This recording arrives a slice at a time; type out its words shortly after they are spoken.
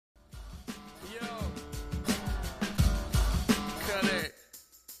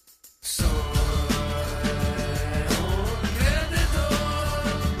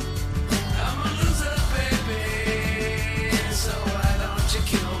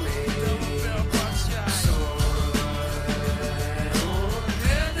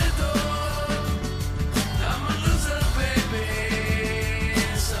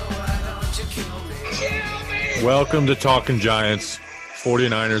Welcome to Talking Giants.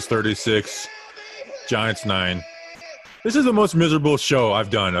 49ers 36, Giants 9. This is the most miserable show I've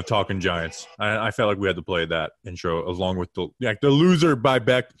done of Talking Giants. I felt like we had to play that intro along with the loser by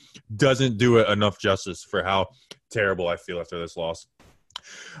Beck doesn't do it enough justice for how terrible I feel after this loss.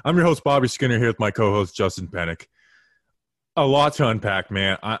 I'm your host, Bobby Skinner, here with my co-host, Justin Pennick. A lot to unpack,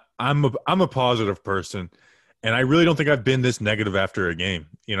 man. I'm a positive person, and I really don't think I've been this negative after a game.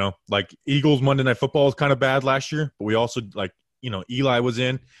 You know, like Eagles Monday Night Football was kind of bad last year, but we also, Eli was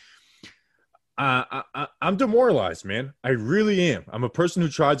in. I'm demoralized, man. I really am. I'm a person who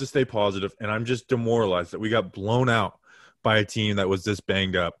tries to stay positive, and I'm just demoralized that we got blown out by a team that was this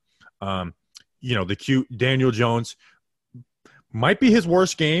banged up. The cute Daniel Jones might be his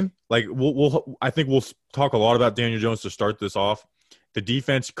worst game. Like I think we'll talk a lot about Daniel Jones to start this off. The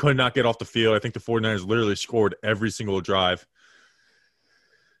defense could not get off the field. I think the 49ers literally scored every single drive.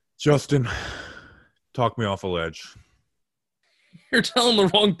 Justin, talk me off a ledge. You're telling the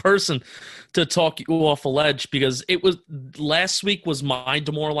wrong person to talk you off a ledge, because last week was my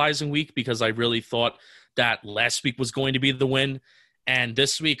demoralizing week because I really thought that last week was going to be the win. And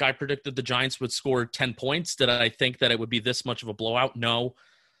this week I predicted the Giants would score 10 points. Did I think that it would be this much of a blowout? No.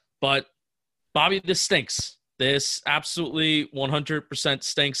 But, Bobby, this stinks. This absolutely 100%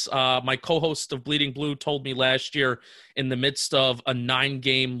 stinks. My co-host of Bleeding Blue told me last year, in the midst of a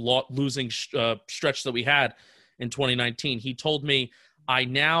 9-game losing stretch that we had in 2019, he told me, I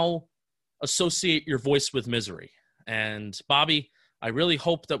now associate your voice with misery. And, Bobby, I really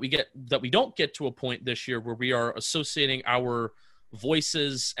hope that we don't get to a point this year where we are associating our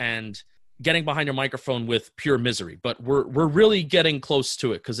voices and getting behind your microphone with pure misery. But we're really getting close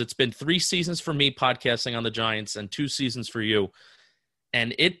to it, because it's been 3 seasons for me podcasting on the Giants and 2 seasons for you.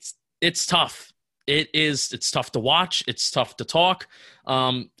 And it's tough. It's tough to watch. It's tough to talk.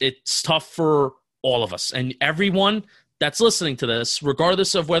 It's tough for all of us and everyone that's listening to this,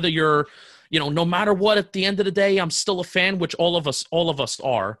 regardless of whether you're, no matter what, at the end of the day, I'm still a fan, which all of us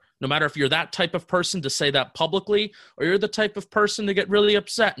are. No matter if you're that type of person to say that publicly, or you're the type of person to get really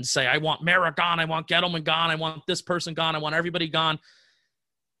upset and say, I want Mara gone, I want Gettleman gone, I want this person gone, I want everybody gone.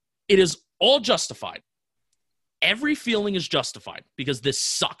 It is all justified. Every feeling is justified because this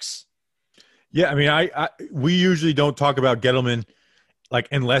sucks. Yeah, I mean, we usually don't talk about Gettleman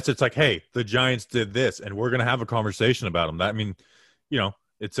unless it's like, hey, the Giants did this, and we're gonna have a conversation about them. I mean,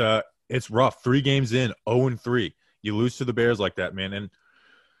 it's rough. 3 games in, 0-3. You lose to the Bears like that, man. And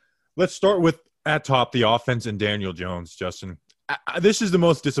let's start with, at top, the offense and Daniel Jones, Justin. This is the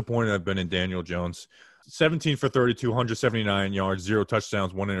most disappointed I've been in Daniel Jones. 17 for 32, 179 yards, 0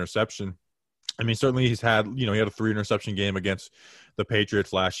 touchdowns, 1 interception. I mean, certainly he had a 3-interception game against the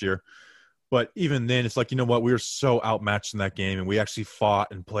Patriots last year. But even then, it's like, you know what? We were so outmatched in that game, and we actually fought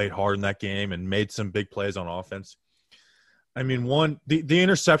and played hard in that game and made some big plays on offense. I mean, the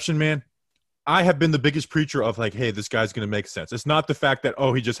interception, man, I have been the biggest preacher of like, hey, this guy's going to make sense. It's not the fact that,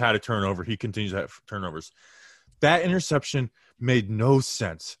 he just had a turnover. He continues to have turnovers. That interception made no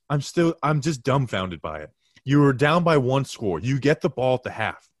sense. I'm just dumbfounded by it. You were down by 1 score. You get the ball at the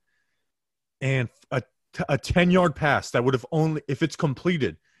half. And a 10-yard pass that would have only – if it's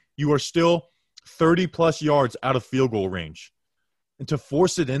completed, you are still 30-plus yards out of field goal range. And to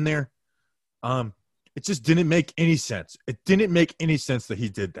force it in there, it just didn't make any sense. It didn't make any sense that he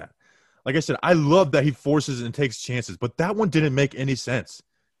did that. Like I said, I love that he forces and takes chances, but that one didn't make any sense.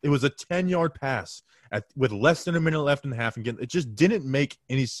 It was a 10-yard pass with less than a minute left in the half, and it just didn't make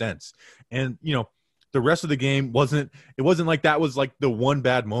any sense. And, the rest of the game wasn't like that was like the one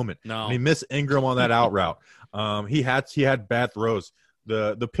bad moment. No. And he missed Engram on that out route. He had bad throws.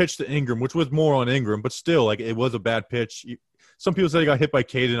 The pitch to Engram, which was more on Engram, but still, like, it was a bad pitch. Some people say he got hit by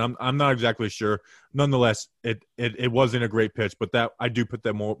Caden. I'm not exactly sure. Nonetheless, it wasn't a great pitch, but that I do put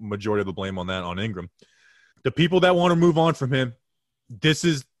that majority of the blame on Engram. The people that want to move on from him, this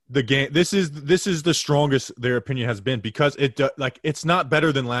is the game. This is the strongest their opinion has been, because it's not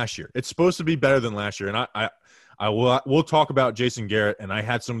better than last year. It's supposed to be better than last year, and we'll talk about Jason Garrett, and I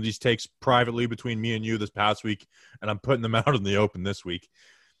had some of these takes privately between me and you this past week, and I'm putting them out in the open this week.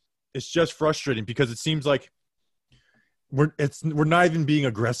 It's just frustrating because it seems like we're not even being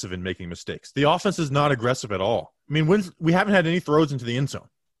aggressive in making mistakes. The offense is not aggressive at all. I mean, we haven't had any throws into the end zone.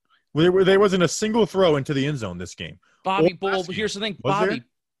 There wasn't a single throw into the end zone this game. Bobby, here's the thing.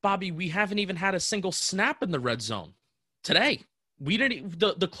 Bobby, we haven't even had a single snap in the red zone today. We didn't.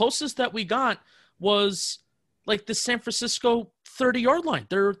 The closest that we got was like the San Francisco 30-yard line.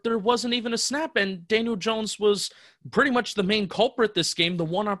 There wasn't even a snap, and Daniel Jones was pretty much the main culprit this game. The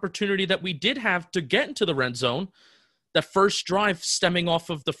one opportunity that we did have to get into the red zone, the first drive stemming off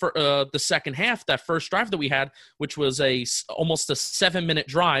of the second half, that first drive that we had, which was almost a 7-minute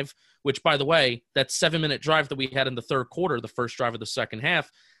drive, which, by the way, that 7-minute drive that we had in the third quarter, the first drive of the second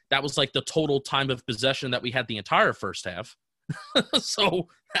half, that was like the total time of possession that we had the entire first half. So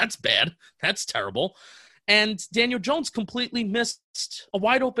that's bad. That's terrible. And Daniel Jones completely missed a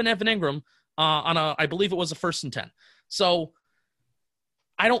wide open Evan Engram I believe it was a 1st and 10. So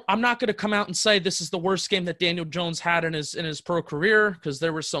I'm not going to come out and say this is the worst game that Daniel Jones had in his pro career, because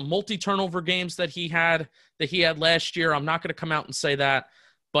there were some multi-turnover games that he had last year. I'm not going to come out and say that,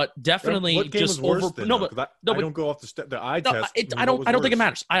 but definitely what game just was worse than, I don't go off the eye test. I don't think it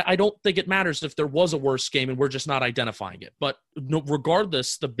matters. I don't think it matters if there was a worse game and we're just not identifying it. But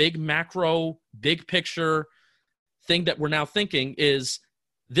regardless, the big macro, big picture thing that we're now thinking is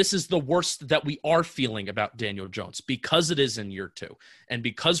this is the worst that we are feeling about Daniel Jones, because it is in year 2 and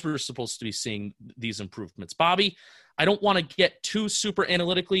because we're supposed to be seeing these improvements. Bobby, I don't want to get too super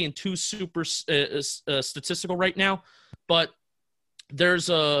analytically and too super statistical right now, but there's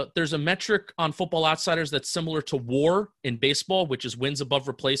a metric on Football Outsiders that's similar to WAR in baseball, which is wins above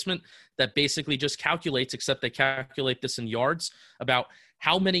replacement, that basically just calculates, except they calculate this in yards, about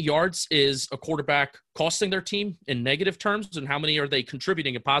how many yards is a quarterback costing their team in negative terms and how many are they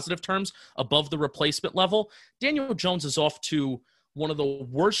contributing in positive terms above the replacement level. Daniel Jones is off to one of the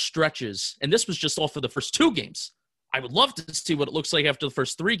worst stretches, and this was just off of the first 2 games. I would love to see what it looks like after the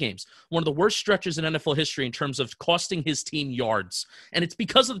first 3 games. One of the worst stretches in NFL history in terms of costing his team yards. And it's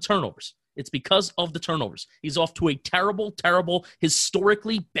because of the turnovers. It's because of the turnovers. He's off to a terrible, terrible,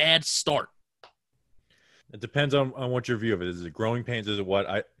 historically bad start. It depends on what your view of it is. Is it growing pains? Is it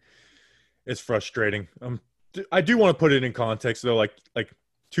what? It's frustrating. I do want to put it in context, though. Like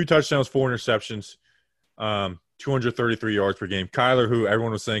 2 touchdowns, 4 interceptions, 233 yards per game. Kyler, who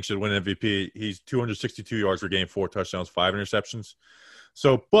everyone was saying should win MVP, he's 262 yards per game, 4 touchdowns, 5 interceptions.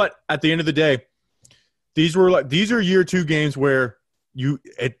 So, but at the end of the day, these are year 2 games where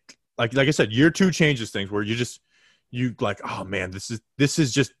like I said, year 2 changes things, where you like, oh man, this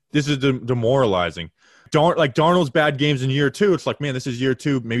is demoralizing. Darnold's bad games in year 2, it's like, man, this is year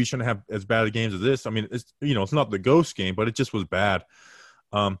 2. Maybe you shouldn't have as bad of games as this. I mean, it's not the ghost game, but it just was bad.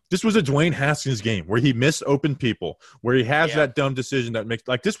 This was a Dwayne Haskins game where he missed open people, where he has that dumb decision that makes,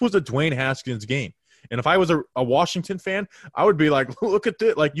 like, this was a Dwayne Haskins game. And if I was a Washington fan, I would be like, look at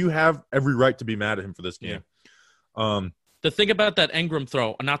this. Like, you have every right to be mad at him for this game. Yeah. The thing about that Engram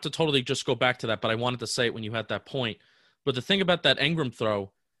throw, not to totally just go back to that, but I wanted to say it when you had that point. But the thing about that Engram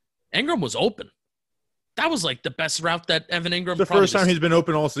throw, Engram was open. That was like the best route that Evan Engram. The first time he's been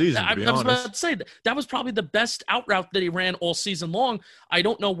open all season. I was about to say that was probably the best out route that he ran all season long. I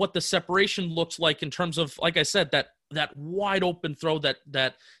don't know what the separation looks like in terms of, like I said, that wide open throw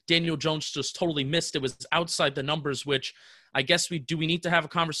that Daniel Jones just totally missed. It was outside the numbers, which I guess we need to have a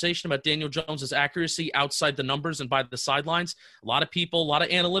conversation about Daniel Jones's accuracy outside the numbers and by the sidelines. A lot of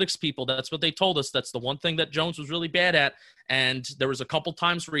analytics people, that's what they told us. That's the one thing that Jones was really bad at. And there was a couple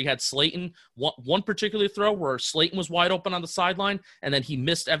times where he had Slayton, one particular throw where Slayton was wide open on the sideline, and then he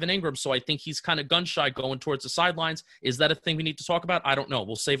missed Evan Engram. So I think he's kind of gun shy going towards the sidelines. Is that a thing we need to talk about? I don't know.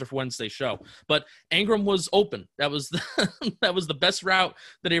 We'll save it for Wednesday's show. But Engram was open. That was that was the best route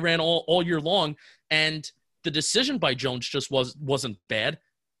that he ran all year long. And the decision by Jones just wasn't bad,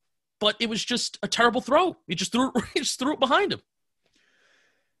 but it was just a terrible throw. He just threw it behind him.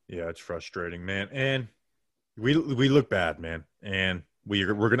 Yeah, it's frustrating, man. And we look bad, man. And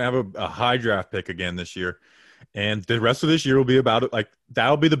we're gonna have a high draft pick again this year, and the rest of this year will be about it. Like,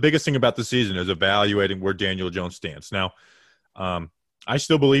 that'll be the biggest thing about the season, is evaluating where Daniel Jones stands. Now, I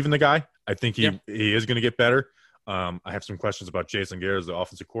still believe in the guy. I think he is going to get better. I have some questions about Jason Garrett as the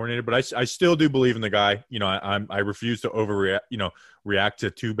offensive coordinator, but I still do believe in the guy. I refuse to overreact. React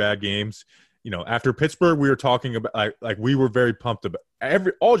to 2 bad games. After Pittsburgh, we were talking about like we were very pumped about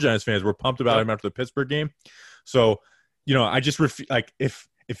all Giants fans were pumped about him after the Pittsburgh game. So, I just like if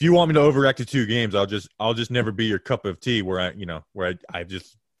you want me to overreact to 2 games, I'll just never be your cup of tea where I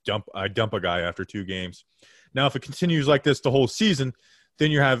just dump a guy after 2 games. Now, if it continues like this the whole season, then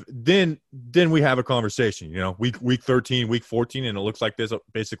we have a conversation. Week 13, week 14, and it looks like this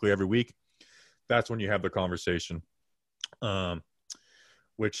basically every week. That's when you have the conversation.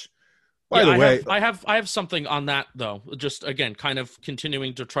 Which, by the way, I have something on that though. Just again, kind of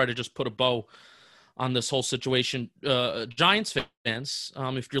continuing to try to just put a bow on this whole situation. Giants fans,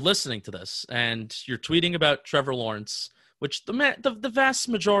 if you're listening to this and you're tweeting about Trevor Lawrence, which the vast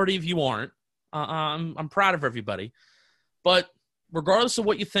majority of you aren't, I'm proud of everybody, but regardless of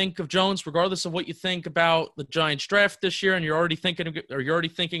what you think of Jones, regardless of what you think about the Giants draft this year, and you're already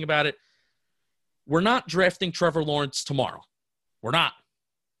thinking about it, we're not drafting Trevor Lawrence tomorrow. We're not.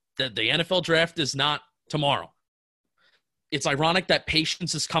 The NFL draft is not tomorrow. It's ironic that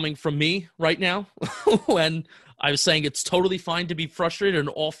patience is coming from me right now when I was saying it's totally fine to be frustrated and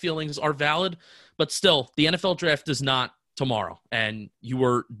all feelings are valid, but still, the NFL draft is not tomorrow. And you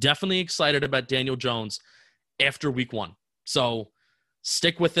were definitely excited about Daniel Jones after week 1. So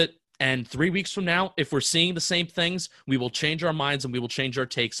stick with it. And 3 weeks from now, if we're seeing the same things, we will change our minds and we will change our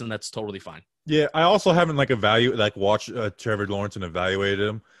takes, and that's totally fine. Yeah, I also haven't watched Trevor Lawrence and evaluated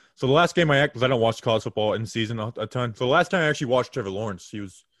him. So the last game because I don't watch college football in season a ton. So the last time I actually watched Trevor Lawrence, he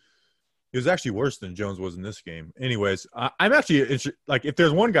was actually worse than Jones was in this game. Anyways, I'm actually like, if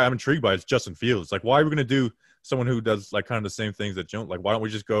there's one guy I'm intrigued by, it's Justin Fields. Like, why are we going to do someone who does like kind of the same things that Jones? Like, why don't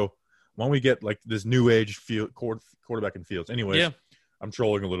we get like this new age quarterback in Fields? Anyways, yeah. I'm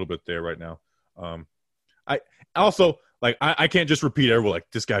trolling a little bit there right now. I also like I can't just repeat everyone like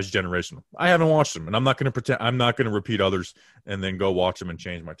this guy's generational. I haven't watched him, and I'm not going to repeat others and then go watch them and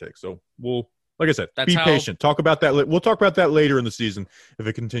change my take. So like I said, be patient. Talk about that. We'll talk about that later in the season if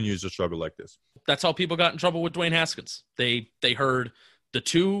it continues to struggle like this. That's how people got in trouble with Dwayne Haskins. They heard the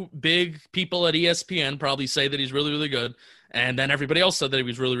two big people at ESPN probably say that he's really, really good, and then everybody else said that he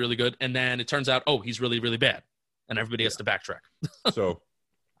was really, really good, and then it turns out, oh, he's really, really bad, and everybody has to backtrack. So,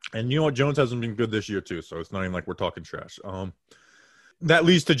 and you know what? Jones hasn't been good this year too, so it's not even like we're talking trash. That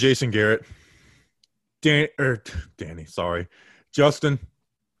leads to Jason Garrett. Danny, sorry. Justin,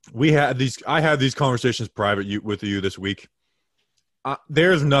 I had these conversations private with you this week.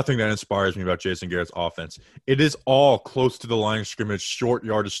 There's nothing that inspires me about Jason Garrett's offense. It is all close to the line of scrimmage, short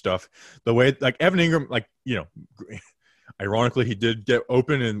yardage stuff. The way, like Evan Engram, like, you know, ironically, he did get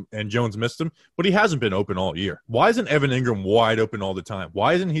open and Jones missed him, but he hasn't been open all year. Why isn't Evan Engram wide open all the time?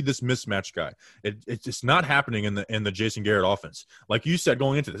 Why isn't he this mismatch guy? It's just not happening in the Jason Garrett offense. Like you said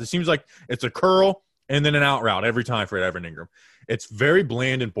going into this, it seems like it's a curl and then an out route every time for Evan Engram. It's very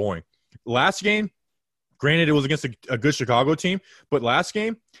bland and boring. Last game, granted, it was against a good Chicago team, but last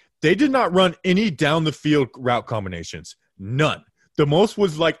game, they did not run any down-the-field route combinations. None. The most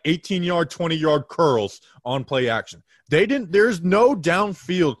was like 18-yard, 20-yard curls on play action. There's no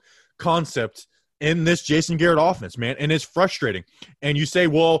downfield concept in this Jason Garrett offense, man, and it's frustrating. And you say,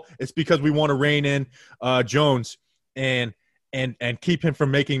 well, it's because we want to rein in Jones and keep him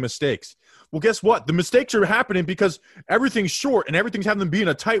from making mistakes. Well, guess what? The mistakes are happening because everything's short and everything's having to be in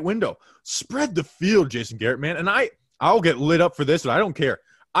a tight window. Spread the field, Jason Garrett, man. And I'll get lit up for this, and I don't care.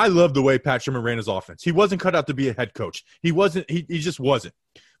 I love the way Pat Shermer ran his offense. He wasn't cut out to be a head coach. He just wasn't.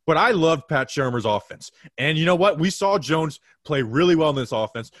 But I loved Pat Shermer's offense. And you know what? We saw Jones play really well in this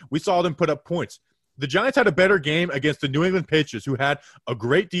offense. We saw them put up points. The Giants had a better game against the New England Patriots, who had a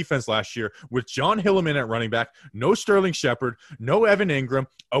great defense last year with John Hilliman at running back, no Sterling Shepard, no Evan Engram,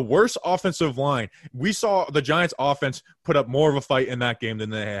 a worse offensive line. We saw the Giants' offense put up more of a fight in that game than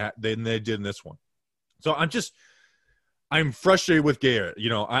they did in this one. So I'm frustrated with Garrett. You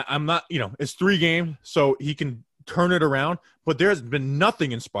know, I'm not. You know, it's 3 games, so he can turn it around. But there's been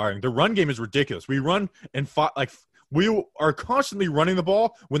nothing inspiring. The run game is ridiculous. We run and fight like. We are constantly running the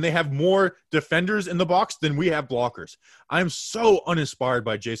ball when they have more defenders in the box than we have blockers. I'm so uninspired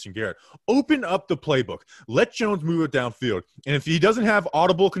by Jason Garrett. Open up the playbook. Let Jones move it downfield. And if he doesn't have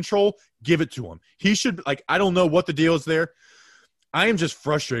audible control, give it to him. He should, like, I don't know what the deal is there. I am just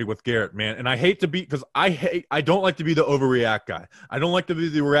frustrated with Garrett, man. And I hate to be – because I don't like to be the overreact guy. I don't like to be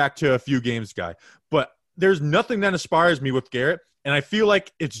the react to a few games guy. But there's nothing that inspires me with Garrett. And I feel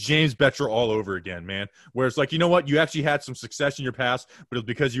like it's James Bettcher all over again, man, where it's like, you know what? You actually had some success in your past, but it's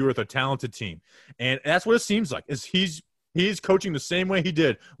because you were with a talented team. And that's what it seems like is he's coaching the same way he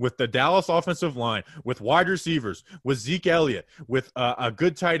did with the Dallas offensive line, with wide receivers, with Zeke Elliott, with a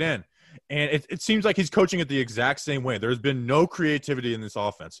good tight end. And it seems like he's coaching it the exact same way. There's been no creativity in this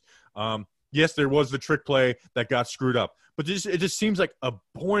offense. Yes, there was the trick play that got screwed up, but it just seems like a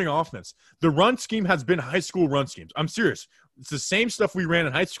boring offense. The run scheme has been high school run schemes. I'm serious. It's the same stuff we ran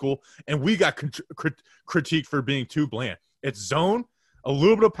in high school, and we got critiqued for being too bland. It's zone, a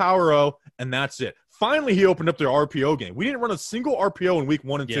little bit of power O, and that's it. Finally, he opened up their RPO game. We didn't run a single RPO in week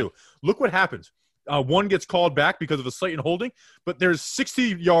 1 and 2. Look what happens. One gets called back because of a Slayton holding, but there's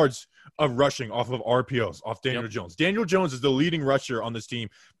 60 yards of rushing off of RPOs, off Daniel Jones. Daniel Jones is the leading rusher on this team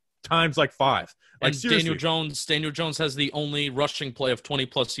times like 5. Like, and Daniel Jones has the only rushing play of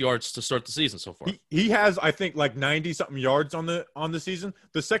 20-plus yards to start the season so far. He has, I think, like 90-something yards on the season.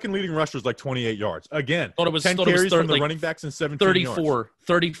 The second leading rusher is like 28 yards. Again, 10 carries from the running backs and 17 yards.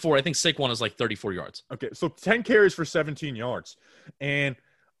 34. I think Saquon is like 34 yards. Okay, so 10 carries for 17 yards. And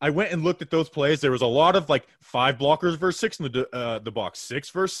I went and looked at those plays. There was a lot of like 5 blockers versus 6 in the box, 6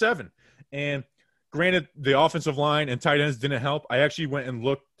 versus 7. And Granted, the offensive line and tight ends didn't help. I actually went and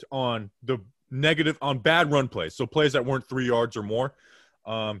looked on the negative on bad run plays, so plays that weren't 3 yards or more.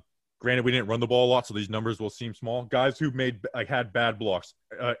 Granted, we didn't run the ball a lot, so these numbers will seem small. Guys who had bad blocks.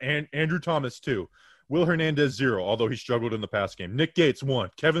 And Andrew Thomas, 2. Will Hernandez, 0, although he struggled in the pass game. Nick Gates,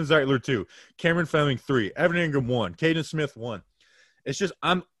 1. Kevin Zeitler, 2. Cameron Fleming, 3. Evan Engram, 1. Caden Smith, 1. It's just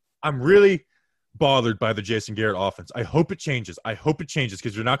I'm really bothered by the Jason Garrett offense. I hope it changes.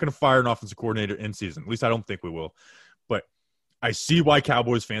 Because you're not going to fire an offensive coordinator in season. At least I don't think we will. But I see why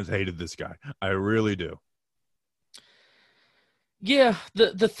Cowboys fans hated this guy. I really do. Yeah,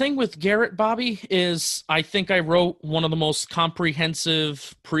 the thing with Garrett, Bobby, is I think I wrote one of the most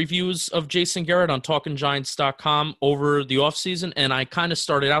comprehensive previews of Jason Garrett on TalkingGiants.com over the offseason, and I kind of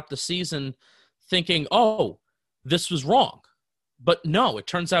started out the season thinking, oh, this was wrong. But no, it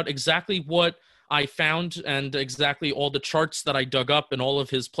turns out exactly what I found and exactly all the charts that I dug up and all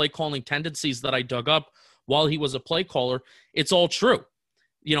of his play calling tendencies that I dug up while he was a play caller, it's all true.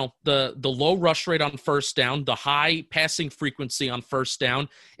 You know, the low rush rate on first down, the high passing frequency on first down,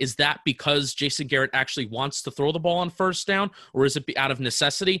 is that because Jason Garrett actually wants to throw the ball on first down, or is it out of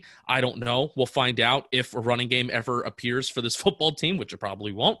necessity? I don't know. We'll find out if a running game ever appears for this football team, which it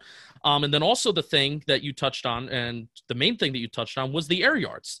probably won't. And then also the thing that you touched on, and the main thing that you touched on, was the air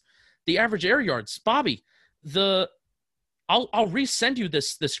yards, the average air yards. Bobby, I'll resend you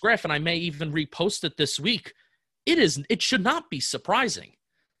this graph, and I may even repost it this week. It should not be surprising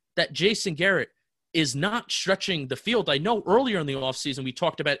that Jason Garrett is not stretching the field. I know earlier in the offseason we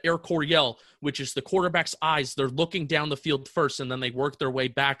talked about Air Coryell, which is the quarterback's eyes. They're looking down the field first, and then they work their way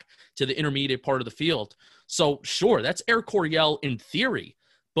back to the intermediate part of the field. So, sure, that's Air Coryell in theory.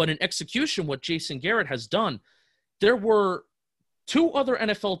 But in execution, what Jason Garrett has done, there were 2 other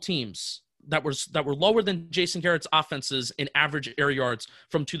NFL teams that were lower than Jason Garrett's offenses in average air yards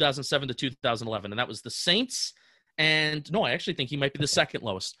from 2007 to 2011, and that was the Saints. And no, I actually think he might be the second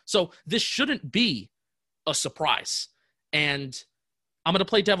lowest. So this shouldn't be a surprise. And I'm going to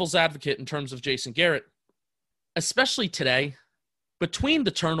play devil's advocate in terms of Jason Garrett, especially today, between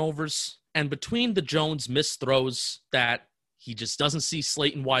the turnovers and between the Jones missed throws that he just doesn't see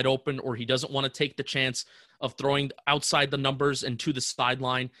Slayton wide open, or he doesn't want to take the chance of throwing outside the numbers and to the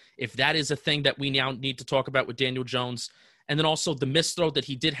sideline. If that is a thing that we now need to talk about with Daniel Jones. And then also the missed throw that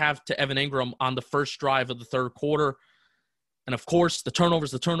he did have to Evan Engram on the first drive of the third quarter. And, of course, the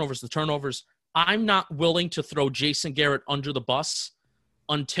turnovers. I'm not willing to throw Jason Garrett under the bus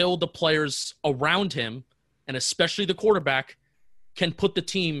until the players around him, and especially the quarterback, can put the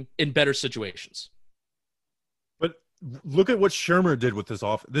team in better situations. But look at what Shermer did with this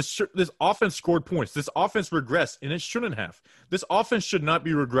offense. This offense scored points. This offense regressed, and it shouldn't have. This offense should not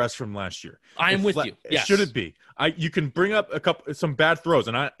be regressed from last year. I am with you. Yes. It shouldn't be. You can bring up some bad throws,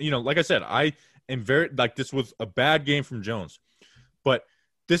 and like I said, I am this was a bad game from Jones, but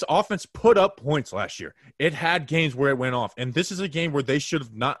this offense put up points last year. It had games where it went off, and this is a game where they should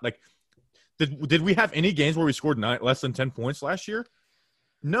have not. Did we have any games where we scored less than 10 points last year?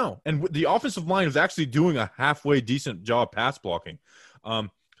 No, and the offensive line is actually doing a halfway decent job pass blocking.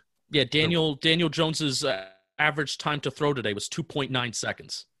 Daniel Jones's average time to throw today was 2.9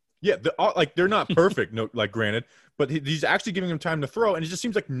 seconds. Yeah, they're not perfect, granted, but he's actually giving him time to throw, and it just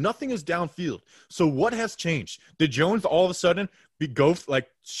seems like nothing is downfield. So what has changed? Did Jones all of a sudden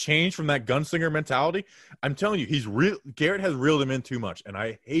change from that gunslinger mentality? I'm telling you, Garrett has reeled him in too much, and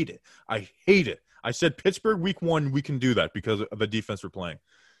I hate it. I said Pittsburgh week 1, we can do that because of the defense we're playing.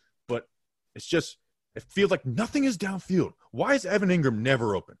 But it feels like nothing is downfield. Why is Evan Engram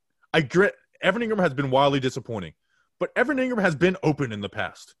never open? Evan Engram has been wildly disappointing, but Evan Engram has been open in the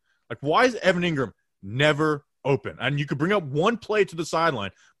past. Why is Evan Engram never open? And you could bring up one play to the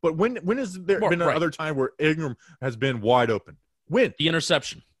sideline, but when has there been another time where Engram has been wide open? When? The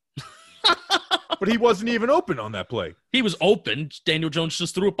interception. But he wasn't even open on that play. He was open. Daniel Jones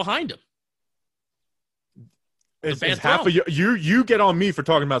just threw it behind him. Is half a you get on me for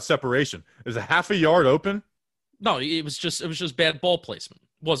talking about separation. Is a half a yard open? No, it was just bad ball placement.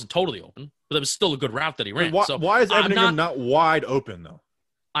 It wasn't totally open, but it was still a good route that he ran. Why is Evan Engram not wide open though?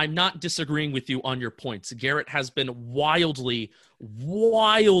 I'm not disagreeing with you on your points. Garrett has been wildly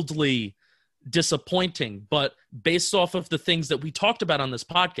disappointing, but based off of the things that we talked about on this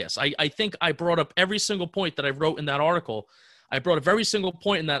podcast, I think I brought up every single point that I wrote in that article. I brought up every single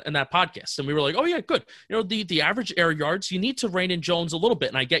point in that podcast, and we were like, oh, yeah, good. The average air yards, you need to rein in Jones a little bit,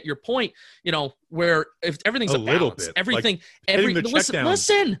 and I get your point, where if everything's a balance, bit. everything.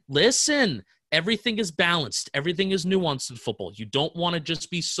 Listen. Everything is balanced. Everything is nuanced in football. You don't want to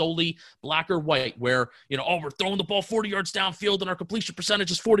just be solely black or white where, we're throwing the ball 40 yards downfield and our completion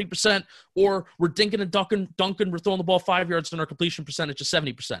percentage is 40%, or we're dinking and dunking, we're throwing the ball 5 yards and our completion percentage is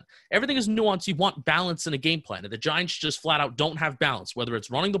 70%. Everything is nuanced. You want balance in a game plan. And the Giants just flat out don't have balance, whether it's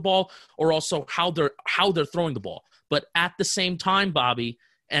running the ball or also how they're throwing the ball. But at the same time, Bobby,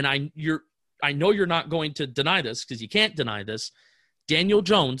 and I know you're not going to deny this because you can't deny this, Daniel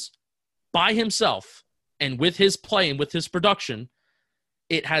Jones, by himself and with his play and with his production,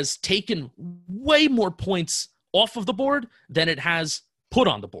 it has taken way more points off of the board than it has put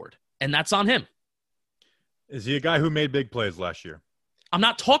on the board. And that's on him. Is he a guy who made big plays last year? I'm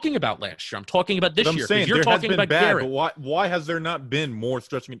not talking about last year. I'm talking about this year. Saying, you're talking about bad, Garrett. But why has there not been more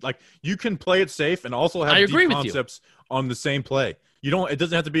stretching? Like, you can play it safe and also have deep concepts on the same play. It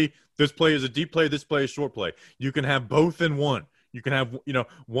doesn't have to be this play is a deep play, this play is short play. You can have both in one. You can have,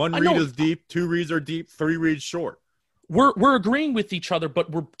 one read is deep, two reads are deep, three reads short. We're agreeing with each other, but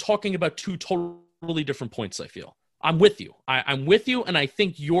we're talking about two totally different points, I feel. I'm with you. I'm with you, and I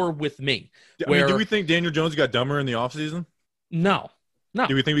think you're with me. Do we think Daniel Jones got dumber in the offseason? No.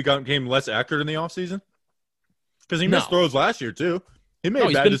 Do we think we became less accurate in the offseason? Because he missed throws last year, too. He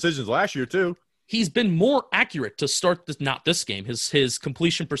made bad decisions last year, too. He's been more accurate to start not this game. His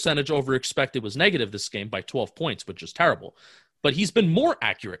completion percentage over expected was negative this game by 12 points, which is terrible. But he's been more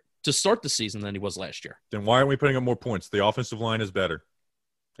accurate to start the season than he was last year. Then why aren't we putting up more points? The offensive line is better.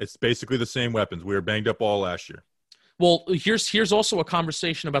 It's basically the same weapons. We were banged up all last year. Well, here's also a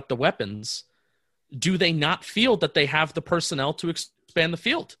conversation about the weapons. Do they not feel that they have the personnel to expand the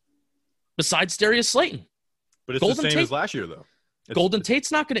field besides Darius Slayton? But it's the same as last year, though. Golden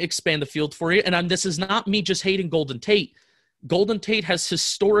Tate's not going to expand the field for you. And this is not me just hating Golden Tate. Golden Tate has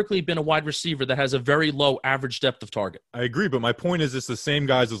historically been a wide receiver that has a very low average depth of target. I agree, but my point is it's the same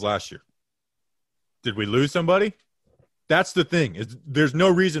guys as last year. Did we lose somebody? That's the thing. There's no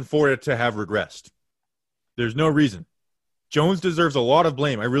reason for it to have regressed. There's no reason. Jones deserves a lot of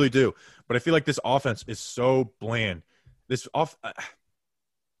blame. I really do. But I feel like this offense is so bland.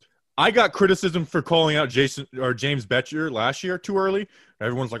 I got criticism for calling out James Betcher last year too early.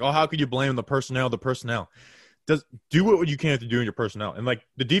 Everyone's like, oh, how could you blame the personnel? Do what you can to do in your personnel. And like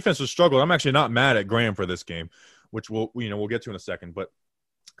the defense has struggled. I'm actually not mad at Graham for this game, which we'll get to in a second. But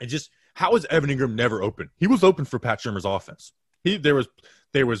how is Evan Engram never open? He was open for Pat Shurmur's offense. There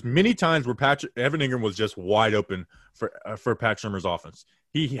was many times where Evan Engram was just wide open for Pat Shurmur's offense.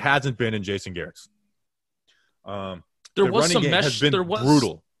 He hasn't been in Jason Garrett's. There was some mesh.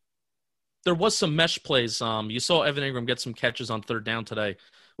 Brutal. There was some mesh plays. You saw Evan Engram get some catches on third down today,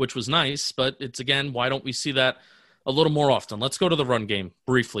 which was nice. But it's, again, why don't we see that a little more often? Let's go to the run game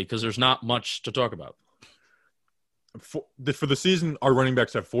briefly because there's not much to talk about. For the season, our running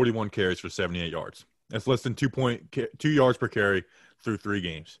backs have 41 carries for 78 yards. That's less than 2 yards per carry through 3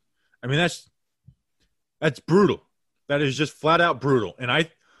 games. I mean, that's brutal. That is just flat out brutal. And I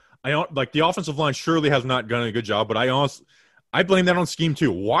don't like the offensive line surely has not done a good job, but I blame that on scheme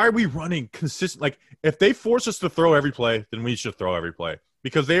too. Why are we running consistent? Like if they force us to throw every play, then we should throw every play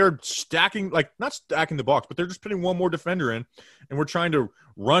because they are stacking, like not stacking the box, but they're just putting one more defender in and we're trying to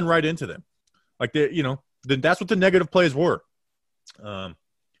run right into them. Like then that's what the negative plays were.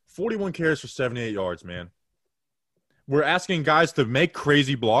 41 carries for 78 yards, man. We're asking guys to make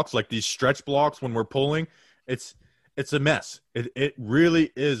crazy blocks like these stretch blocks when we're pulling. It's a mess. It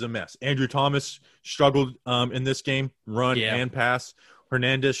really is a mess. Andrew Thomas struggled in this game, run and pass.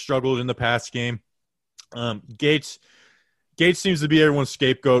 Hernandez struggled in the pass game. Gates seems to be everyone's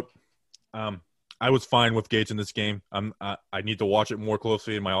scapegoat. I was fine with Gates in this game. I need to watch it more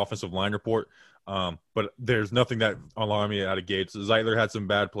closely in my offensive line report. But there's nothing that alarmed me out of Gates. Zeitler had some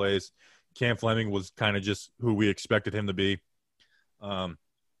bad plays. Cam Fleming was kind of just who we expected him to be.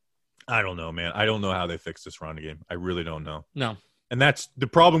 I don't know, man. I don't know how they fix this run game. I really don't know. No. And that's the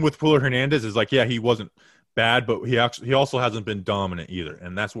problem with Willer Hernandez is like, yeah, he wasn't bad, but he also hasn't been dominant either.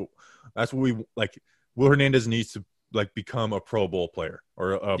 And that's what we like. Will Hernandez needs to like become a Pro Bowl player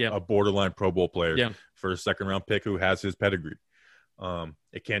or a borderline Pro Bowl player for a second round pick who has his pedigree.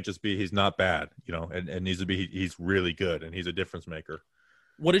 It can't just be he's not bad, it needs to be he's really good and he's a difference maker.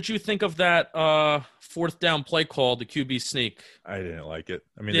 What did you think of that fourth down play call, the QB sneak? I didn't like it.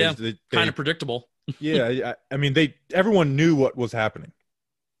 I mean, they kind of predictable. Yeah, I mean, everyone knew what was happening.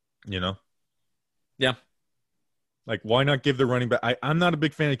 Yeah. Like, why not give the running back? I'm not a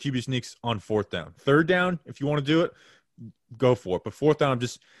big fan of QB sneaks on fourth down. Third down, if you want to do it, go for it. But fourth down,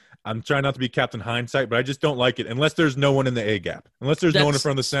 I'm trying not to be Captain Hindsight, but I just don't like it unless there's no one in the A gap. Unless there's no one in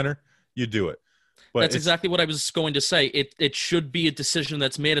front of the center, you do it. But That's exactly what I was going to say. It should be a decision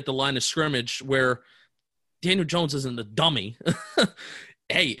that's made at the line of scrimmage where Daniel Jones isn't a dummy.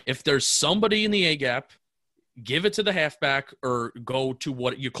 Hey, if there's somebody in the A gap, give it to the halfback or go to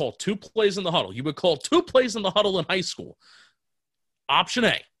what you call 2 plays in the huddle. You would call 2 plays in the huddle in high school. Option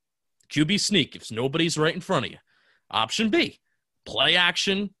A, QB sneak if nobody's right in front of you. Option B, play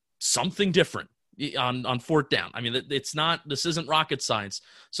action, something different on 4th down. I mean, this isn't rocket science.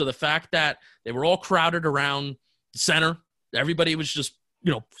 So the fact that they were all crowded around the center, everybody was just,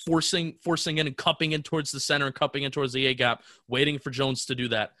 forcing in and cupping in towards the center and cupping in towards the A gap, waiting for Jones to do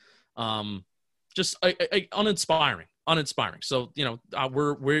that. Just uninspiring. So,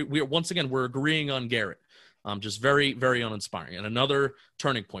 we're once again, we're agreeing on Garrett. Just very, very uninspiring. And another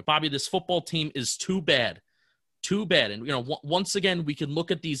turning point. Bobby, this football team is too bad. And, once again, we can look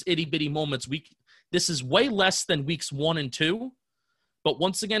at these itty-bitty moments. This is way less than weeks 1 and 2. But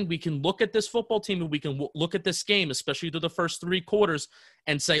once again, we can look at this football team and we can look at this game, especially through the first 3 quarters,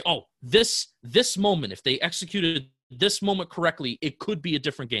 and say, oh, this moment, if they executed this moment correctly, it could be a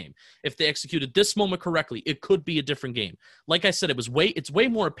different game. If they executed this moment correctly, it could be a different game. Like I said, it's way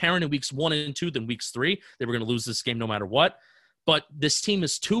more apparent in weeks 1 and 2 than weeks 3. They were going to lose this game no matter what. But this team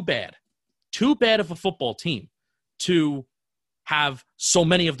is too bad of a football team to have so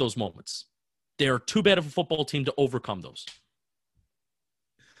many of those moments. They're too bad of a football team to overcome those.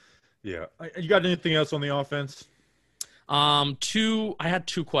 Yeah. You got anything else on the offense? I had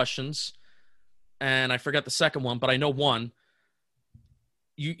 2 questions, and I forgot the second one, but I know one.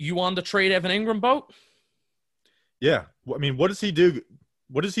 You on the trade Evan Engram boat? Yeah. I mean, what does he do?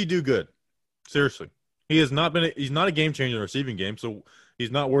 What does he do good? Seriously. He's not a game changer in the receiving game, so he's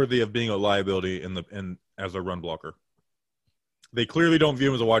not worthy of being a liability as a run blocker. They clearly don't view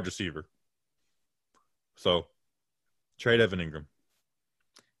him as a wide receiver. So, trade Evan Engram.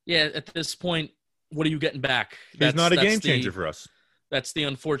 Yeah, at this point, what are you getting back? He's not a game changer for us. That's the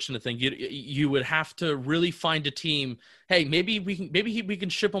unfortunate thing. You would have to really find a team. Hey, maybe we can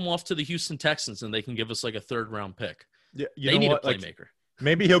ship him off to the Houston Texans and they can give us like a 3rd round pick. Yeah, they need a playmaker.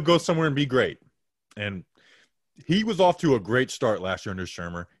 Maybe he'll go somewhere and be great. And he was off to a great start last year under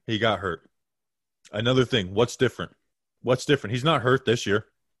Shermer. He got hurt. Another thing, what's different? He's not hurt this year.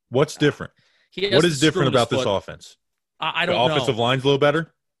 What's different? What is different about this offense? I don't know. The offensive line's a little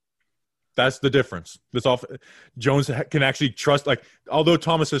better. That's the difference. Jones can actually trust. Although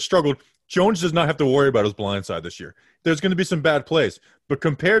Thomas has struggled, Jones does not have to worry about his blind side this year. There's going to be some bad plays, but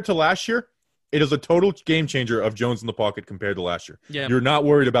compared to last year, it is a total game changer of Jones in the pocket compared to last year. Yeah. You're not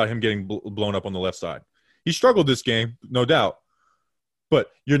worried about him getting blown up on the left side. He struggled this game, no doubt,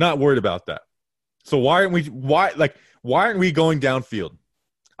 but you're not worried about that. So why aren't we going downfield?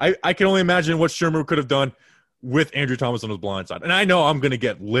 I can only imagine what Shermer could have done with Andrew Thomas on his blind side. And I know I'm going to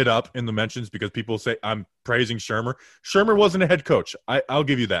get lit up in the mentions because people say I'm praising Shermer. Shermer wasn't a head coach. I'll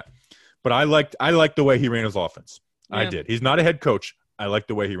give you that. But I liked the way he ran his offense. Yeah. I did. He's not a head coach. I like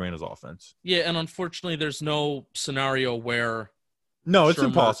the way he ran his offense. Yeah, and unfortunately there's no scenario where No, it's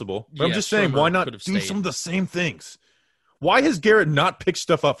impossible. But I'm just saying, why not do some of the same things? Why has Garrett not picked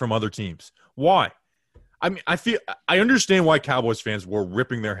stuff up from other teams? Why? I mean, I understand why Cowboys fans were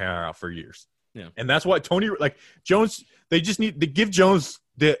ripping their hair out for years. Yeah. And that's why Jones, they just need to give Jones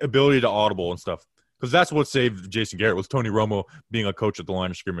the ability to audible and stuff. Because that's what saved Jason Garrett was Tony Romo being a coach at the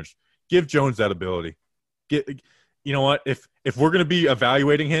line of scrimmage. Give Jones that ability. You know what? If we're going to be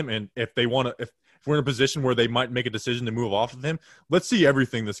evaluating him and if we're in a position where they might make a decision to move off of him, let's see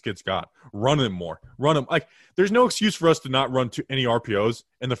everything this kid's got. Run him more. Run him. There's no excuse for us to not run any RPOs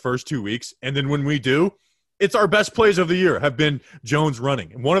in the first 2 weeks. And then when we do, it's our best plays of the year have been Jones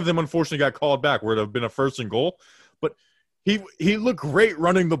running. And one of them, unfortunately, got called back where it would have been a 1st and goal. But he looked great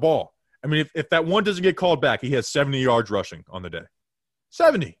running the ball. I mean, if that one doesn't get called back, he has 70 yards rushing on the day.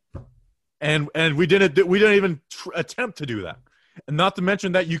 70. And we didn't even attempt to do that. And not to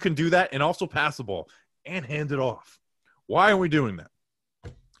mention that you can do that and also pass the ball and hand it off. Why aren't we doing that?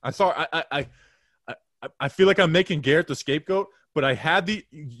 I feel like I'm making Garrett the scapegoat, but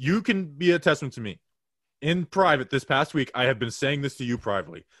you can be a testament to me. In private this past week, I have been saying this to you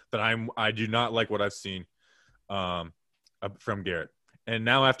privately, that I do not like what I've seen from Garrett. And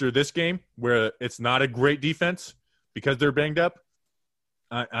now after this game, where it's not a great defense because they're banged up,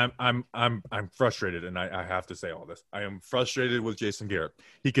 I'm frustrated, and I have to say all this. I am frustrated with Jason Garrett.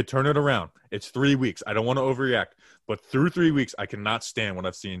 He could turn it around. It's 3 weeks. I don't want to overreact, but through 3 weeks, I cannot stand what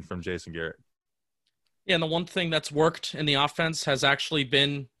I've seen from Jason Garrett. Yeah, and the one thing that's worked in the offense has actually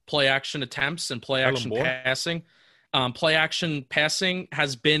been play action attempts and play action passing. play action passing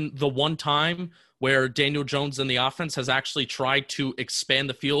has been the one time where Daniel Jones and the offense has actually tried to expand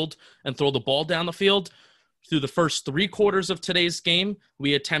the field and throw the ball down the field. Through the first 3 quarters of today's game,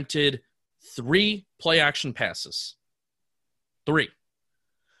 we attempted 3 play action passes. 3.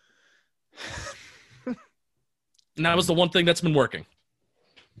 And that was the one thing that's been working.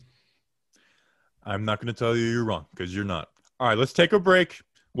 I'm not going to tell you you're wrong because you're not. All right, let's take a break.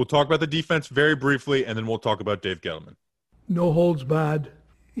 We'll talk about the defense very briefly, and then we'll talk about Dave Gettleman. No holds barred.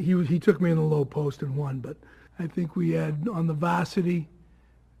 He took me in the low post and won, but I think we had on the varsity.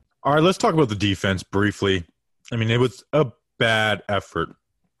 All right, let's talk about the defense briefly. I mean, it was a bad effort.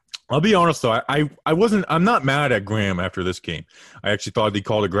 I'll be honest, though. I'm not mad at Graham after this game. I actually thought they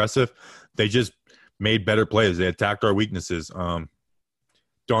called aggressive. They just made better plays. They attacked our weaknesses.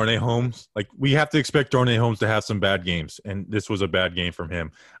 Darnay Holmes, we have to expect Darnay Holmes to have some bad games, and this was a bad game from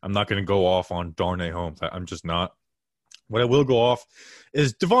him. I'm not going to go off on Darnay Holmes. I'm just not. What I will go off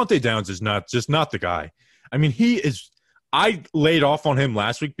is Devontae Downs is not the guy. I mean, I laid off on him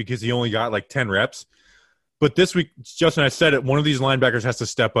last week because he only got 10 reps. But this week, Justin, I said it, one of these linebackers has to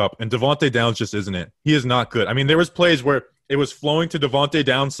step up, and Devontae Downs just isn't it. He is not good. I mean, there was plays where it was flowing to Devontae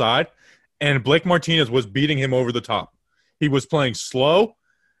Downs' side, and Blake Martinez was beating him over the top. He was playing slow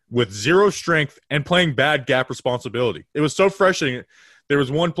with zero strength and playing bad gap responsibility. It was so frustrating. There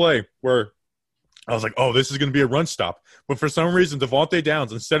was one play where I was like, oh, this is going to be a run stop. But for some reason, Devontae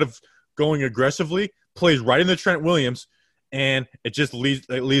Downs, instead of going aggressively, plays right into Trent Williams, and it just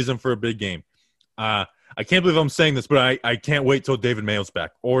leaves him for a big game. I can't believe I'm saying this, but I can't wait till David Mayo's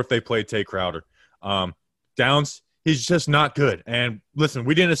back or if they play Tay Crowder. Downs, he's just not good. And listen,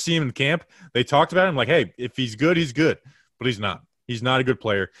 we didn't see him in camp. They talked about him like, hey, if he's good, he's good. But he's not. He's not a good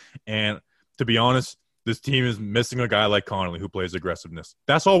player. And to be honest, this team is missing a guy like Connolly who plays aggressiveness.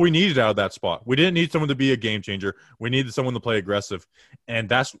 That's all we needed out of that spot. We didn't need someone to be a game changer. We needed someone to play aggressive. And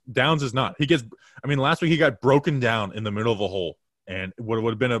Downs is not. Last week he got broken down in the middle of a hole. And it would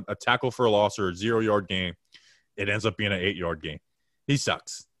have been a tackle for a loss or a 0-yard game. It ends up being an 8-yard game. He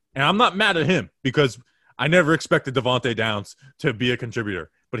sucks. And I'm not mad at him because I never expected Devontae Downs to be a contributor.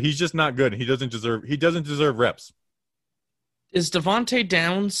 But he's just not good. He doesn't deserve reps. Is Devontae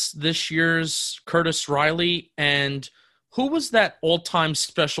Downs this year's Curtis Riley? And who was that all-time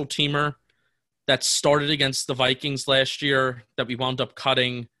special teamer that started against the Vikings last year that we wound up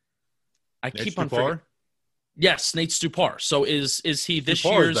cutting? Keep on forgetting. Yes, Nate Stupar. So is he this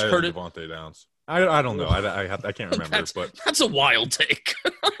Stupar year's Curtis? Devontae Downs. I don't know. I can't remember. But that's a wild take.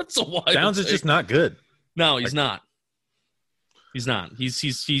 That's a wild. Downs is just not good. No, he's not. He's not.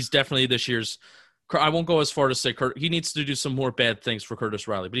 He's definitely this year's. I won't go as far to say he needs to do some more bad things for Curtis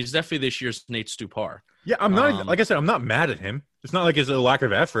Riley, but he's definitely this year's Nate Stupar. Yeah, I'm not. Like I said, I'm not mad at him. It's not like it's a lack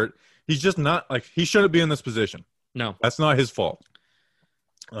of effort. He's just not he shouldn't be in this position. No, that's not his fault.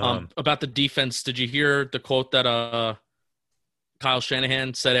 About the defense, did you hear the quote that Kyle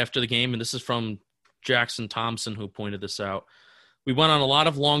Shanahan said after the game? And this is from Jackson Thompson, who pointed this out. We went on a lot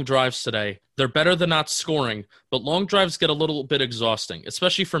of long drives today. They're better than not scoring, but long drives get a little bit exhausting,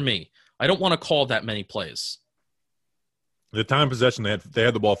 especially for me. I don't want to call that many plays. The time possession, they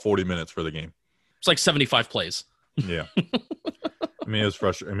had the ball 40 minutes for the game. It's like 75 plays. Yeah. It was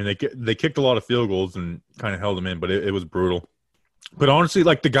frustrating. They kicked a lot of field goals and kind of held them in, but it was brutal. But honestly,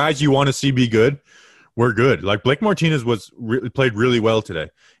 the guys you want to see be good were good. Blake Martinez played really well today.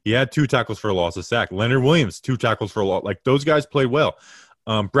 He had 2 tackles for a loss, a sack. Leonard Williams, 2 tackles for a loss. Those guys played well.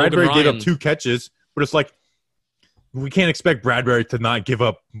 Bradbury gave up 2 catches, but it's we can't expect Bradbury to not give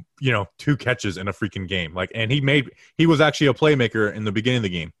up, 2 catches in a freaking game. And he was actually a playmaker in the beginning of the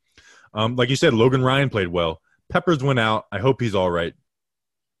game. Like you said, Logan Ryan played well. Peppers went out. I hope he's all right.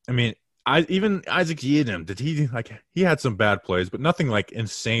 Even Isaac Yiadom, he had some bad plays, but nothing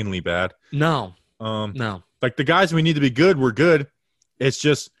insanely bad. No. No. The guys we need to be good were good. It's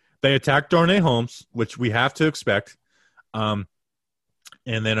just they attacked Darnay Holmes, which we have to expect. And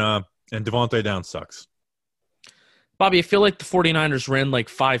Devontae Downs sucks. Bobby, I feel like the 49ers ran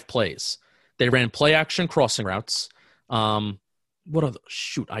 5 plays. They ran play action crossing routes. I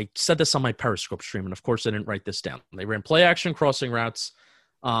said this on my Periscope stream, and of course I didn't write this down. They ran play action crossing routes,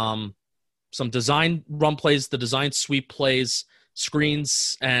 some design run plays, the design sweep plays,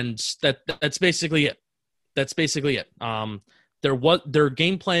 screens, and that's basically it. Their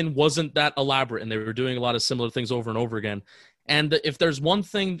game plan wasn't that elaborate, and they were doing a lot of similar things over and over again. And if there's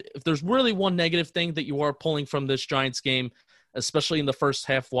really one negative thing that you are pulling from this Giants game, especially in the first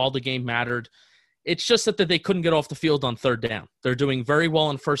half while the game mattered, it's just that they couldn't get off the field on third down. They're doing very well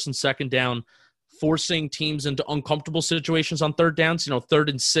on first and second down. forcing teams into uncomfortable situations on third downs, 3rd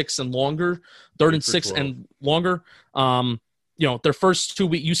and 6 and longer, 3rd and 6 and longer. Their first 2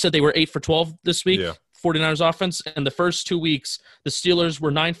 weeks, you said they were 8 for 12 this week, 49ers offense. And the first 2 weeks, the Steelers were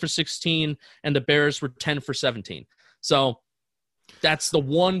 9 for 16 and the Bears were 10 for 17. So that's the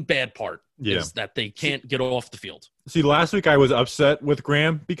one bad part is that they can't get off the field. See, last week I was upset with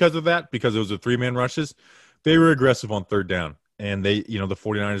Graham because of that, because it was a 3-man rushes. They were aggressive on third down. And they, the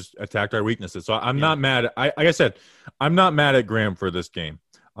 49ers attacked our weaknesses. So I'm not mad. Like I said, I'm not mad at Graham for this game.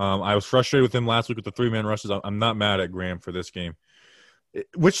 I was frustrated with him last week with the 3-man rushes. I'm not mad at Graham for this game.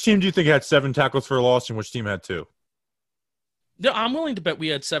 Which team do you think had 7 tackles for a loss and which team had 2? Yeah, I'm willing to bet we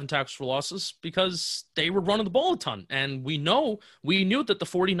had 7 tackles for losses because they were running the ball a ton. And we knew that the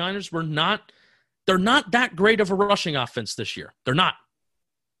 49ers they're not that great of a rushing offense this year. They're not.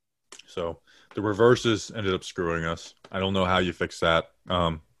 So the reverses ended up screwing us. I don't know how you fix that.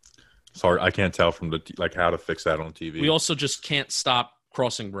 Sorry, I can't tell from how to fix that on TV. We also just can't stop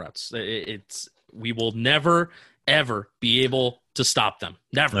crossing routes. We will never, ever be able to stop them.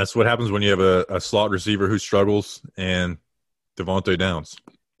 Never. That's what happens when you have a slot receiver who struggles and Devontae Downs.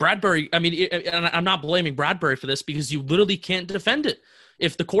 Bradbury, and I'm not blaming Bradbury for this because you literally can't defend it.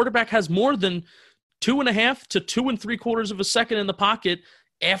 If the quarterback has more than 2.5 to 2 3/4 of a second in the pocket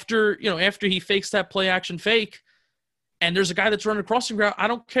after he fakes that play action fake, and there's a guy that's running a crossing route, I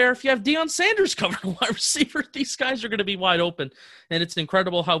don't care if you have Deion Sanders covering a wide receiver. These guys are going to be wide open. And it's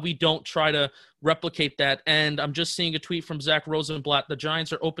incredible how we don't try to replicate that. And I'm just seeing a tweet from Zach Rosenblatt. The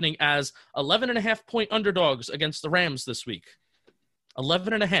Giants are opening as 11.5-point underdogs against the Rams this week.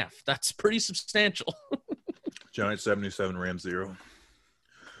 11.5. That's pretty substantial. Giants 77, Rams 0.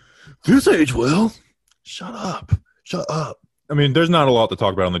 This age well. Shut up. There's not a lot to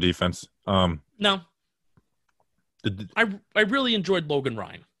talk about on the defense. No. I really enjoyed Logan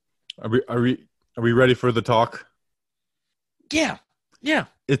Ryan. Are we ready for the talk? Yeah.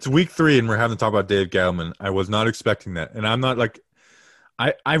 It's week 3 and we're having to talk about Dave Gettleman. I was not expecting that, and I'm not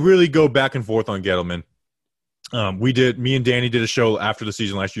I really go back and forth on Gettleman. Me and Danny did a show after the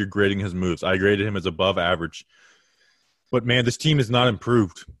season last year grading his moves. I graded him as above average, but man, this team has not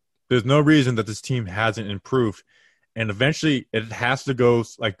improved. There's no reason that this team hasn't improved, and eventually it has to go.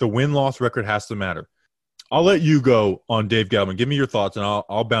 The win-loss record has to matter. I'll let you go on Dave Gettleman. Give me your thoughts, and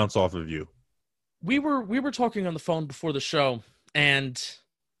I'll bounce off of you. We were talking on the phone before the show, and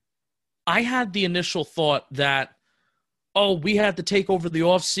I had the initial thought that, we had to take over the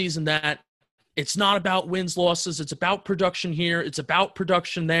offseason, that it's not about wins, losses. It's about production here. It's about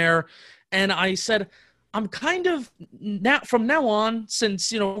production there. And I said, I'm kind of from now on,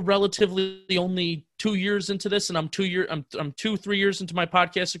 since, relatively only 2 years into this, and I'm 3 years into my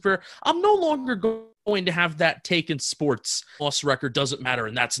podcasting career, I'm no longer going to have that take in sports. Loss record doesn't matter,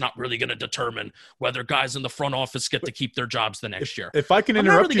 and that's not really going to determine whether guys in the front office get to keep their jobs the next year. If I can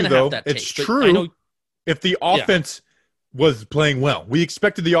interrupt you, though, it's true. If the offense was playing well, we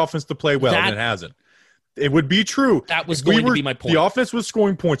expected the offense to play well, and it hasn't. It would be true. That was going to be my point. The offense was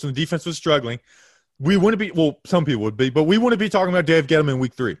scoring points, and the defense was struggling. We wouldn't be – well, some people would be, but we wouldn't be talking about Dave Gettleman in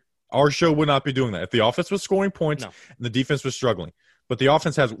week 3. Our show would not be doing that. If the offense was scoring points and the defense was struggling. But the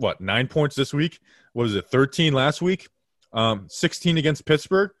offense has, 9 points this week? What was it, 13 last week? 16 against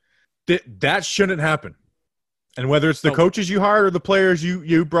Pittsburgh? That shouldn't happen. And whether it's the coaches you hired or the players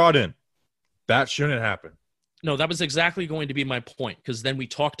you brought in, that shouldn't happen. No, that was exactly going to be my point, because then we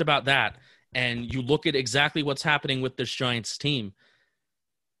talked about that, and you look at exactly what's happening with this Giants team.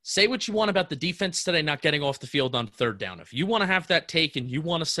 Say what you want about the defense today not getting off the field on third down. If you want to have that take and you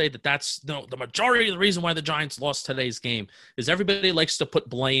want to say that that's the majority of the reason why the Giants lost today's game, is everybody likes to put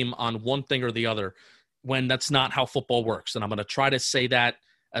blame on one thing or the other when that's not how football works. And I'm going to try to say that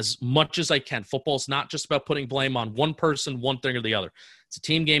as much as I can. Football's not just about putting blame on one person, one thing or the other. It's a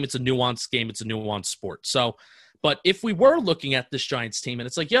team game. It's a nuanced game. It's a nuanced sport. So, but if we were looking at this Giants team and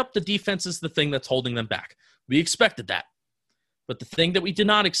it's yep, the defense is the thing that's holding them back. We expected that. But the thing that we did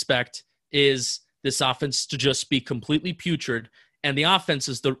not expect is this offense to just be completely putrid, and the offense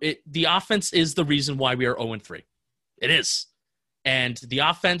is the reason why we are 0-3. It is. And the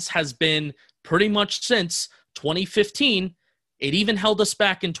offense has been pretty much since 2015. It even held us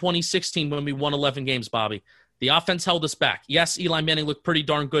back in 2016 when we won 11 games, Bobby. The offense held us back. Yes, Eli Manning looked pretty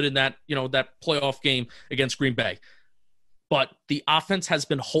darn good in that playoff game against Green Bay. But the offense has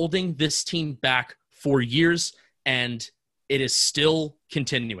been holding this team back for years, and it is still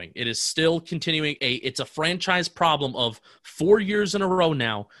continuing. It's a franchise problem of 4 years in a row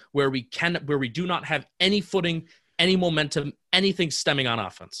now where we do not have any footing, any momentum, anything stemming on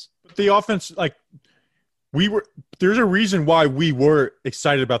offense. The offense, there's a reason why we were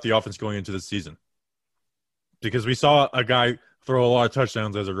excited about the offense going into the season, because we saw a guy throw a lot of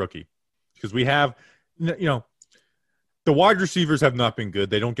touchdowns as a rookie. Because we have, the wide receivers have not been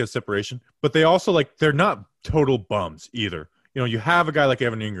good. They don't get separation, but they also they're not total bums either. You have a guy like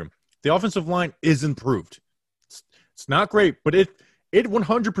Evan Engram. The offensive line is improved. It's not great, but it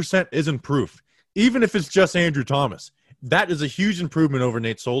 100% is improved. Even if it's just Andrew Thomas, that is a huge improvement over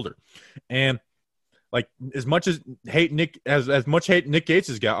Nate Solder. And as much hate Nick Gates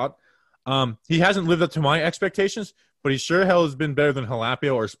has got, he hasn't lived up to my expectations, but he sure hell has been better than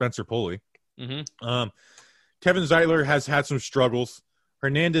Halapio or Spencer Pulley. Mm-hmm. Kevin Zeitler has had some struggles.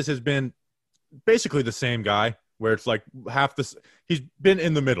 Hernandez has been basically the same guy, where it's half this. He's been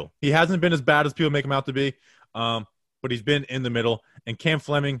in the middle. He hasn't been as bad as people make him out to be, but he's been in the middle. And Cam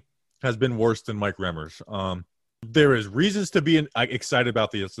Fleming has been worse than Mike Remmers. There is reasons to be excited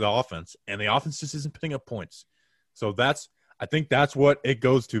about the offense, and the offense just isn't putting up points. So I think that's what it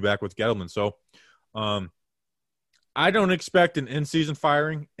goes to back with Gettleman. So I don't expect an in-season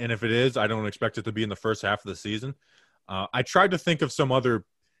firing, and if it is, I don't expect it to be in the first half of the season. I tried to think of some other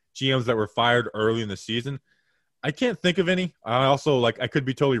GMs that were fired early in the season. I can't think of any. I also I could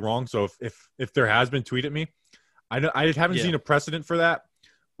be totally wrong. So if there has been, tweet at me. I haven't seen a precedent for that,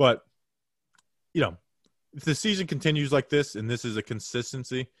 but if the season continues like this and this is a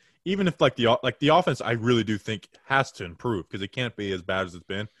consistency, even if the offense, I really do think has to improve, because it can't be as bad as it's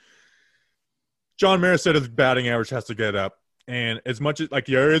been. John Mara said his batting average has to get up. And as much as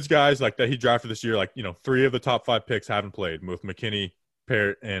there is guys that he drafted this year, 3 of the top 5 picks haven't played, with McKinney,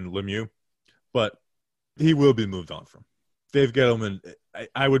 Parrott, and Lemieux, but he will be moved on from. Dave Gettleman,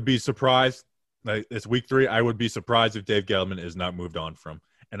 I would be surprised. It's week 3. I would be surprised if Dave Gettleman is not moved on from.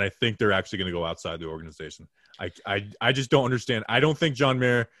 And I think they're actually going to go outside the organization. I just don't understand. I don't think John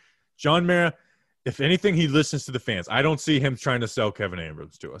Mara, if anything, he listens to the fans. I don't see him trying to sell Kevin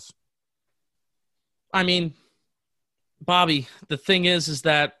Abrams to us. I mean, Bobby, the thing is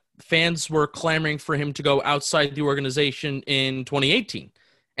that fans were clamoring for him to go outside the organization in 2018,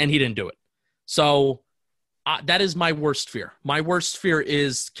 and he didn't do it. So that is my worst fear. My worst fear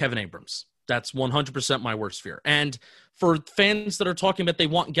is Kevin Abrams. That's 100% my worst fear. And for fans that are talking about they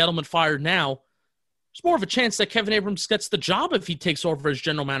want Gettleman fired now, there's more of a chance that Kevin Abrams gets the job if he takes over as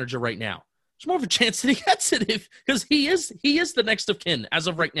general manager right now. There's more of a chance that he gets it because he is the next of kin as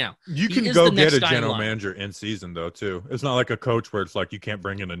of right now. You can go get a general manager in season though too. It's not like a coach where it's you can't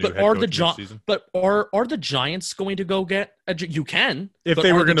bring in a new head coach in season. But are the Giants going to go get you can if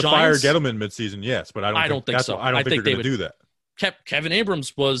they were going to fire Gettleman midseason? Yes, but I don't think so. I don't think they're going to do that. Kevin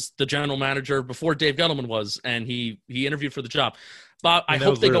Abrams was the general manager before Dave Gettleman was, and he interviewed for the job. But I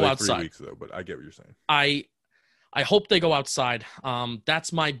hope they go outside. 3 weeks though, but I get what you're saying. I hope they go outside.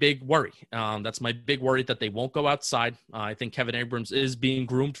 That's my big worry. That's my big worry that they won't go outside. I think Kevin Abrams is being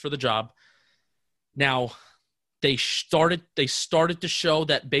groomed for the job. Now, they started to show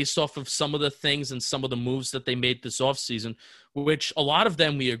that based off of some of the things and some of the moves that they made this offseason, which a lot of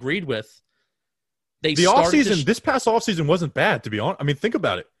them we agreed with. This past offseason wasn't bad, to be honest. I mean, think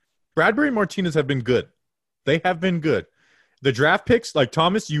about it. Bradbury and Martinez have been good. They have been good. The draft picks, like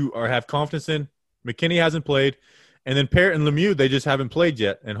Thomas, you have confidence in. McKinney hasn't played. And then Parrott and Lemieux, they just haven't played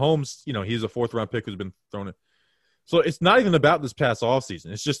yet. And Holmes, he's a 4th-round pick who's been thrown in. So it's not even about this past offseason.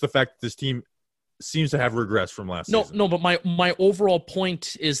 It's just the fact that this team seems to have regressed from last season. No, but my overall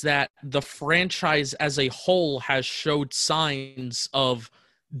point is that the franchise as a whole has showed signs of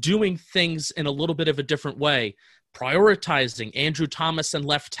doing things in a little bit of a different way, prioritizing Andrew Thomas and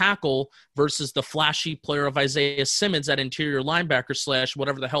left tackle versus the flashy player of Isaiah Simmons at interior linebacker /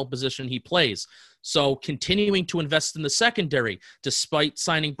 whatever the hell position he plays. So continuing to invest in the secondary, despite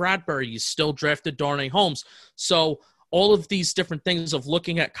signing Bradbury, you still drafted Darnay Holmes. So all of these different things of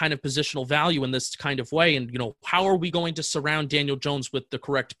looking at kind of positional value in this kind of way. And, how are we going to surround Daniel Jones with the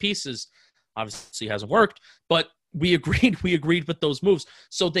correct pieces? Obviously hasn't worked, but we agreed with those moves.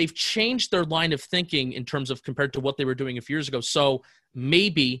 So they've changed their line of thinking in terms of compared to what they were doing a few years ago. So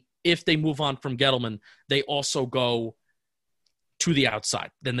maybe if they move on from Gettleman, they also go to the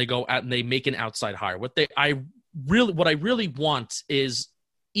outside. Then they go out and they make an outside hire. What I really want is,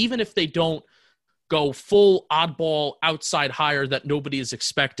 even if they don't go full oddball outside hire that nobody is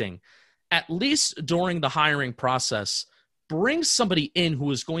expecting, at least during the hiring process, bring somebody in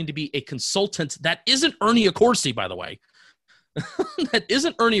who is going to be a consultant that isn't Ernie Accorsi, by the way. That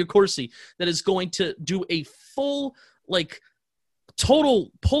isn't Ernie Accorsi, that is going to do a full,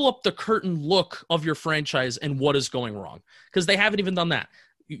 total pull up the curtain look of your franchise and what is going wrong. Because they haven't even done that.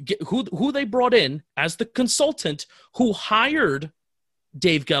 Who they brought in as the consultant who hired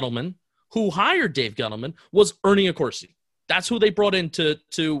Dave Gettleman, who hired Dave Gettleman was Ernie Accorsi. That's who they brought in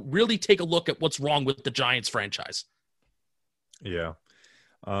to really take a look at what's wrong with the Giants franchise. Yeah.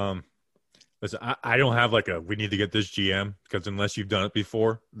 Listen, I don't have we need to get this GM, because unless you've done it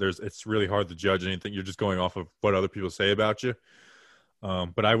before, it's really hard to judge anything. You're just going off of what other people say about you.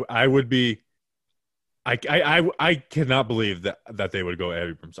 But I would be, I cannot believe that they would go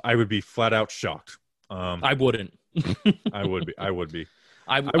Abrams. I would be flat out shocked. I wouldn't. I would be. I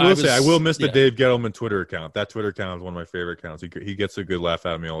I will miss the Dave Gettleman Twitter account. That Twitter account is one of my favorite accounts. He gets a good laugh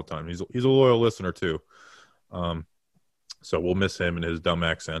out of me all the time. He's a loyal listener too. So we'll miss him and his dumb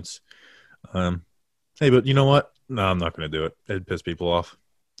accents. Hey, but you know what? No, I'm not going to do it. It'd piss people off.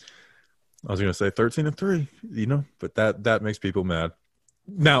 I was going to say 13-3, but that makes people mad.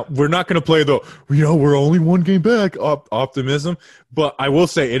 Now, we're not going to play we're only one game back optimism, but I will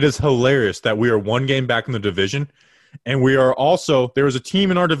say it is hilarious that we are one game back in the division, and we are also, there is a team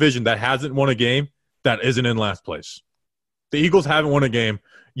in our division that hasn't won a game that isn't in last place. The Eagles haven't won a game,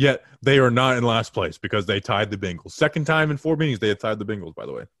 yet they are not in last place because they tied the Bengals. Second time in 4 meetings they have tied the Bengals, by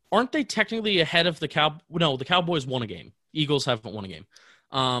the way. Aren't they technically ahead of the Cowboys? No, the Cowboys won a game. Eagles haven't won a game.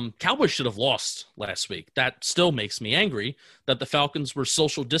 Cowboys should have lost last week. That still makes me angry that the Falcons were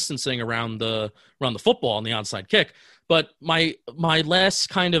social distancing around the football on the onside kick. But my last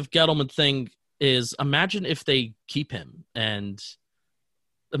kind of Gettleman thing is, imagine if they keep him, and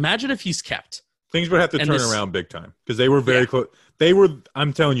imagine if he's kept. Things would have to turn around big time, because they were very close.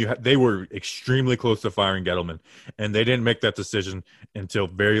 I'm telling you, they were extremely close to firing Gettleman, and they didn't make that decision until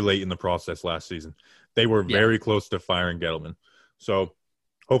very late in the process last season. They were very close to firing Gettleman. So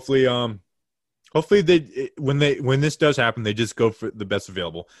hopefully when this does happen, they just go for the best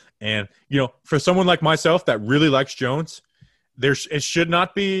available. And, for someone like myself that really likes Jones, it should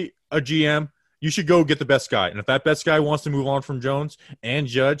not be a GM. You should go get the best guy. And if that best guy wants to move on from Jones and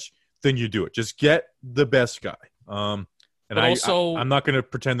Judge, then you do it. Just get the best guy. And I'm not going to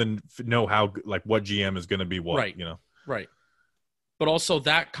pretend to know what GM is going to be what, right. Right. But also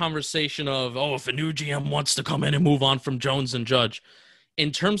that conversation of, if a new GM wants to come in and move on from Jones and Judge,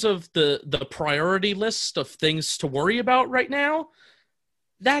 in terms of the priority list of things to worry about right now,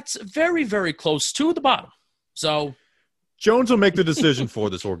 that's very, very close to the bottom. So Jones will make the decision for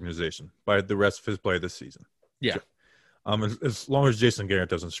this organization by the rest of his play this season. Yeah. As long as Jason Garrett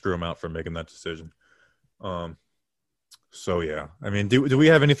doesn't screw him out for making that decision. So yeah, I mean, do we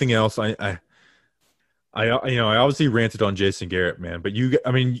have anything else? I obviously ranted on Jason Garrett, man, but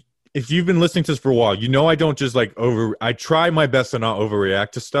if you've been listening to this for a while, I don't just I try my best to not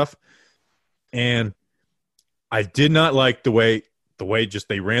overreact to stuff. And I did not like the way just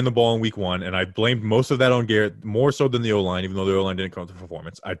they ran the ball in week 1, and I blamed most of that on Garrett, more so than the O-line, even though the O-line didn't come to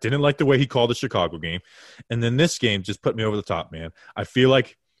performance. I didn't like the way he called the Chicago game. And then this game just put me over the top, man. I feel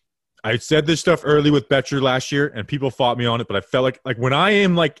like I said this stuff early with Betcher last year, and people fought me on it, but I felt like when I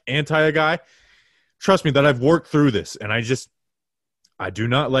am anti a guy, trust me that I've worked through this, and I do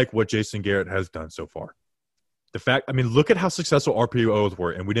not like what Jason Garrett has done so far. Look at how successful RPOs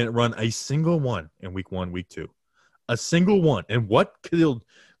were, and we didn't run a single one in week 1, week 2. A single one. And what killed,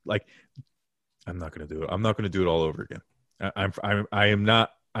 I'm not going to do it. I'm not going to do it all over again. I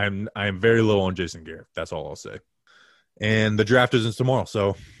am very low on Jason Garrett. That's all I'll say. And the draft isn't tomorrow,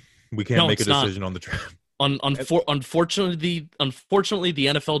 so we can't make a decision on the draft. Unfortunately, the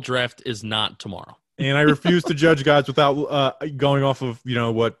NFL draft is not tomorrow. And I refuse to judge guys without going off of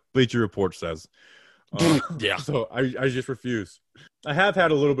what Bleacher Report says. Yeah. So I just refuse. I have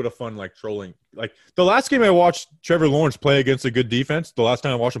had a little bit of fun trolling. The last game I watched Trevor Lawrence play against a good defense, the last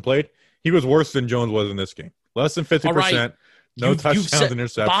time I watched him play, he was worse than Jones was in this game. Less than 50%. Right. No touchdowns and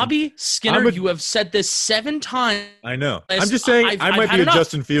interceptions. Bobby Skinner, you have said this 7 times. I know. I'm just saying I might be a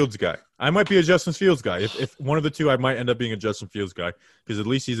Justin Fields guy. If one of the two, I might end up being a Justin Fields guy, because at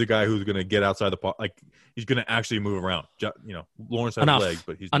least he's a guy who's going to get outside the pot. He's going to actually move around. Lawrence has legs,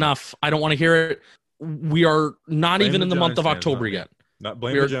 but he's enough. I don't want to hear it. We are not even in the month of October yet. Not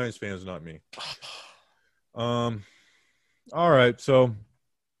blame the Giants fans, not me. All right. So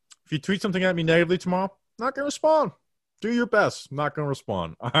if you tweet something at me negatively tomorrow, not going to respond. Do your best. Not going to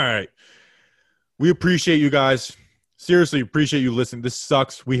respond. All right. We appreciate you guys. Seriously, appreciate you listening. This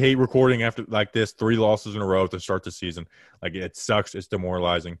sucks. We hate recording after this 3 losses in a row to start the season. It sucks. It's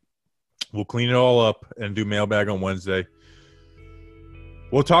demoralizing. We'll clean it all up and do mailbag on Wednesday.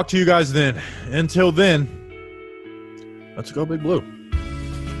 We'll talk to you guys then. Until then, let's go Big Blue.